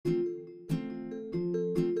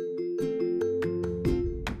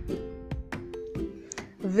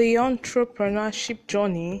The entrepreneurship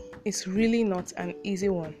journey is really not an easy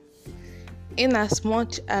one. In as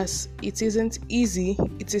much as it isn't easy,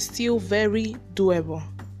 it is still very doable.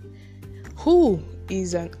 Who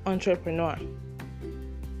is an entrepreneur?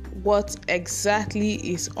 What exactly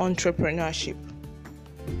is entrepreneurship?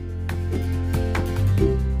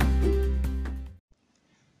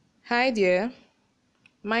 Hi there,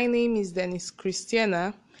 my name is Dennis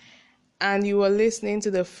Christiana, and you are listening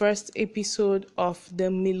to the first episode of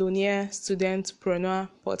the Millionaire Studentpreneur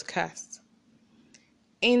podcast.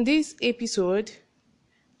 In this episode,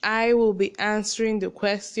 I will be answering the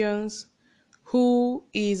questions: who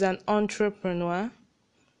is an entrepreneur?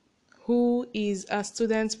 Who is a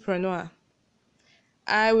studentpreneur?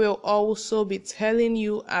 I will also be telling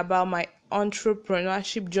you about my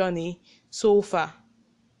entrepreneurship journey so far.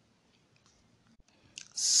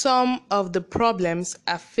 Some of the problems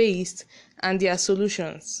I faced and their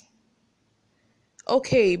solutions.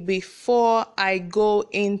 Okay, before I go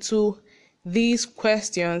into these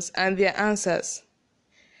questions and their answers,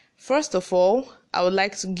 first of all, I would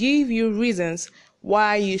like to give you reasons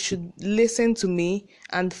why you should listen to me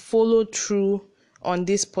and follow through on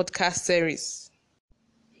this podcast series.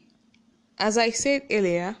 As I said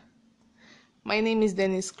earlier, my name is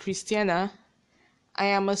Dennis Christiana. I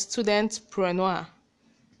am a studentpreneur,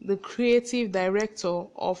 the creative director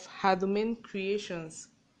of Hadomain Creations,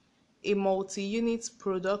 a multi-unit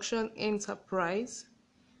production enterprise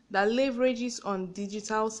that leverages on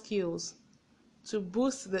digital skills to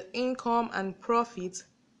boost the income and profit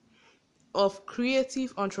of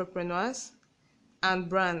creative entrepreneurs and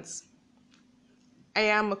brands. I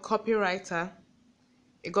am a copywriter,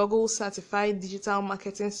 a Google certified digital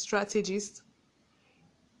marketing strategist,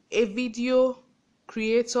 a video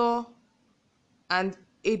creator and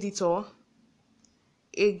editor,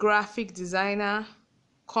 a graphic designer,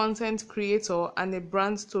 content creator, and a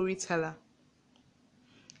brand storyteller.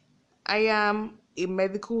 I am a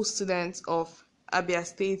medical student of Abia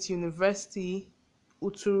State University,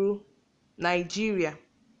 Uturu, Nigeria.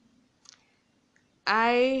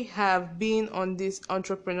 I have been on this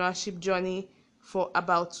entrepreneurship journey for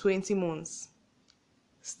about 20 months.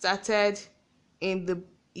 Started in the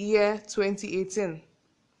year 2018.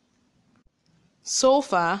 So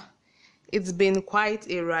far, it's been quite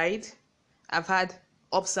a ride. I've had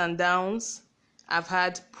ups and downs, I've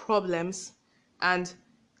had problems, and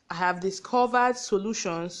I have discovered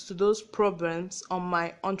solutions to those problems on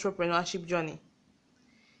my entrepreneurship journey.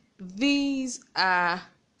 These are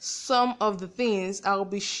some of the things I'll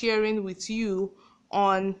be sharing with you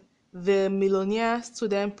on the Millionaire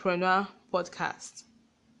Studentpreneur podcast.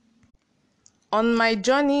 On my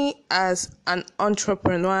journey as an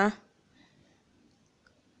entrepreneur,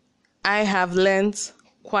 I have learned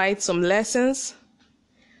quite some lessons.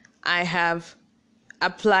 I have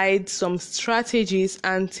applied some strategies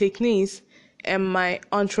and techniques in my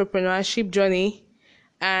entrepreneurship journey,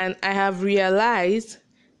 and I have realized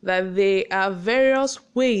that there are various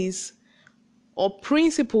ways or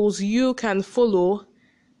principles you can follow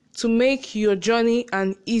to make your journey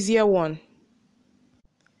an easier one.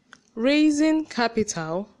 Raising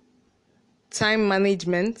capital, time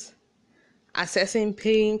management, assessing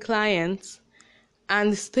paying clients,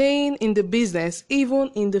 and staying in the business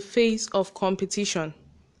even in the face of competition.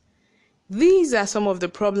 These are some of the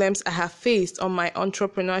problems I have faced on my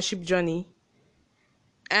entrepreneurship journey,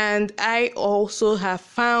 and I also have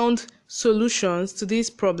found solutions to these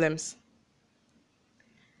problems.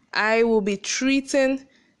 I will be treating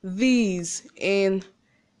these in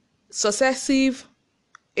successive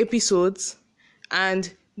episodes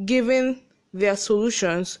and giving their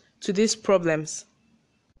solutions to these problems.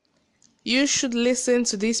 You should listen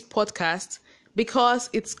to this podcast because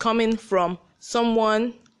it's coming from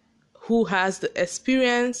someone who has the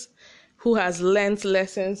experience, who has learned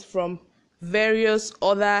lessons from various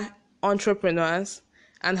other entrepreneurs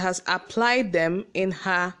and has applied them in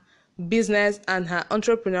her business and her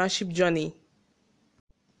entrepreneurship journey.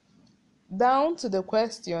 Down to the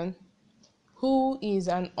question, who is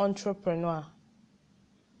an entrepreneur?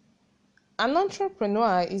 An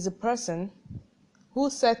entrepreneur is a person who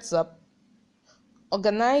sets up,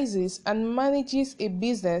 organizes, and manages a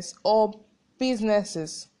business or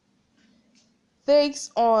businesses, takes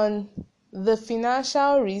on the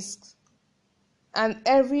financial risks and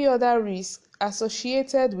every other risk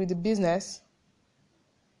associated with the business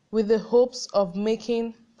with the hopes of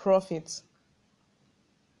making profit.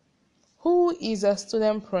 Who is a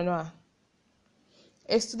studentpreneur?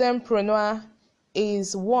 A studentpreneur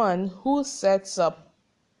is one who sets up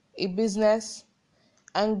a business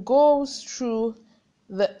and goes through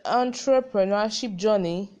the entrepreneurship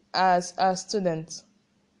journey as a student.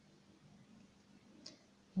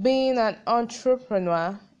 Being an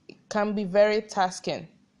entrepreneur can be very tasking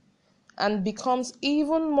and becomes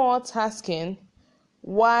even more tasking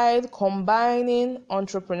while combining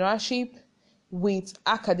entrepreneurship with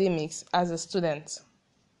academics as a student.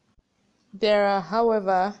 There are,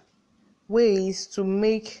 however, ways to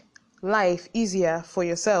make life easier for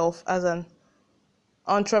yourself as an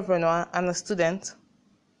entrepreneur and a student.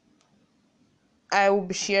 I will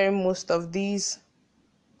be sharing most of these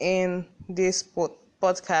in this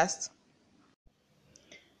podcast.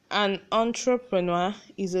 An entrepreneur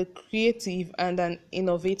is a creative and an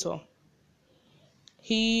innovator.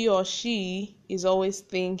 He or she is always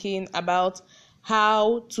thinking about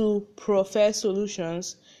how to proffer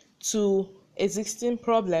solutions to existing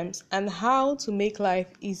problems and how to make life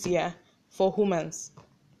easier for humans.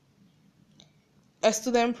 A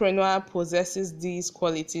studentpreneur possesses these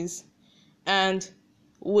qualities and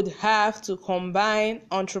would have to combine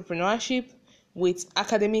entrepreneurship with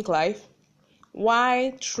academic life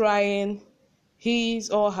while trying his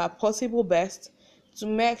or her possible best to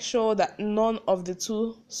make sure that none of the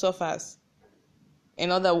two suffers. In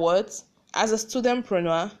other words, as a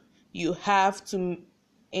studentpreneur, you have to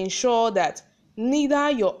ensure that neither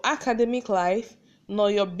your academic life nor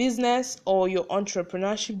your business or your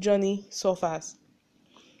entrepreneurship journey suffers.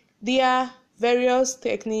 There are various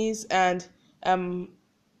techniques and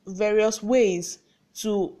various ways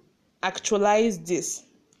to actualize this.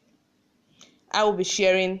 I will be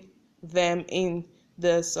sharing them in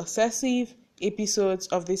the successive episodes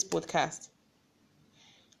of this podcast.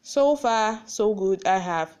 So far, so good. I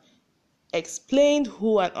have explained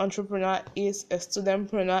who an entrepreneur is, a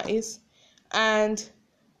studentpreneur is, and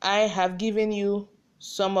I have given you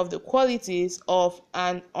some of the qualities of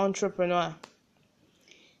an entrepreneur.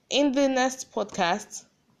 In the next podcast,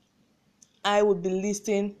 I will be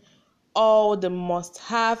listing all the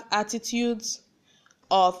must-have attitudes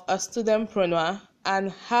of a studentpreneur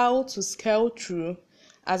and how to scale through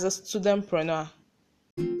as a studentpreneur.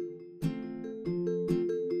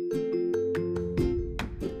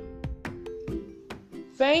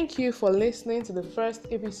 Thank you for listening to the first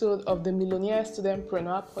episode of the Millionaire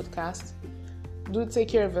Studentpreneur podcast. Do take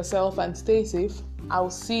care of yourself and stay safe.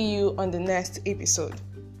 I'll see you on the next episode.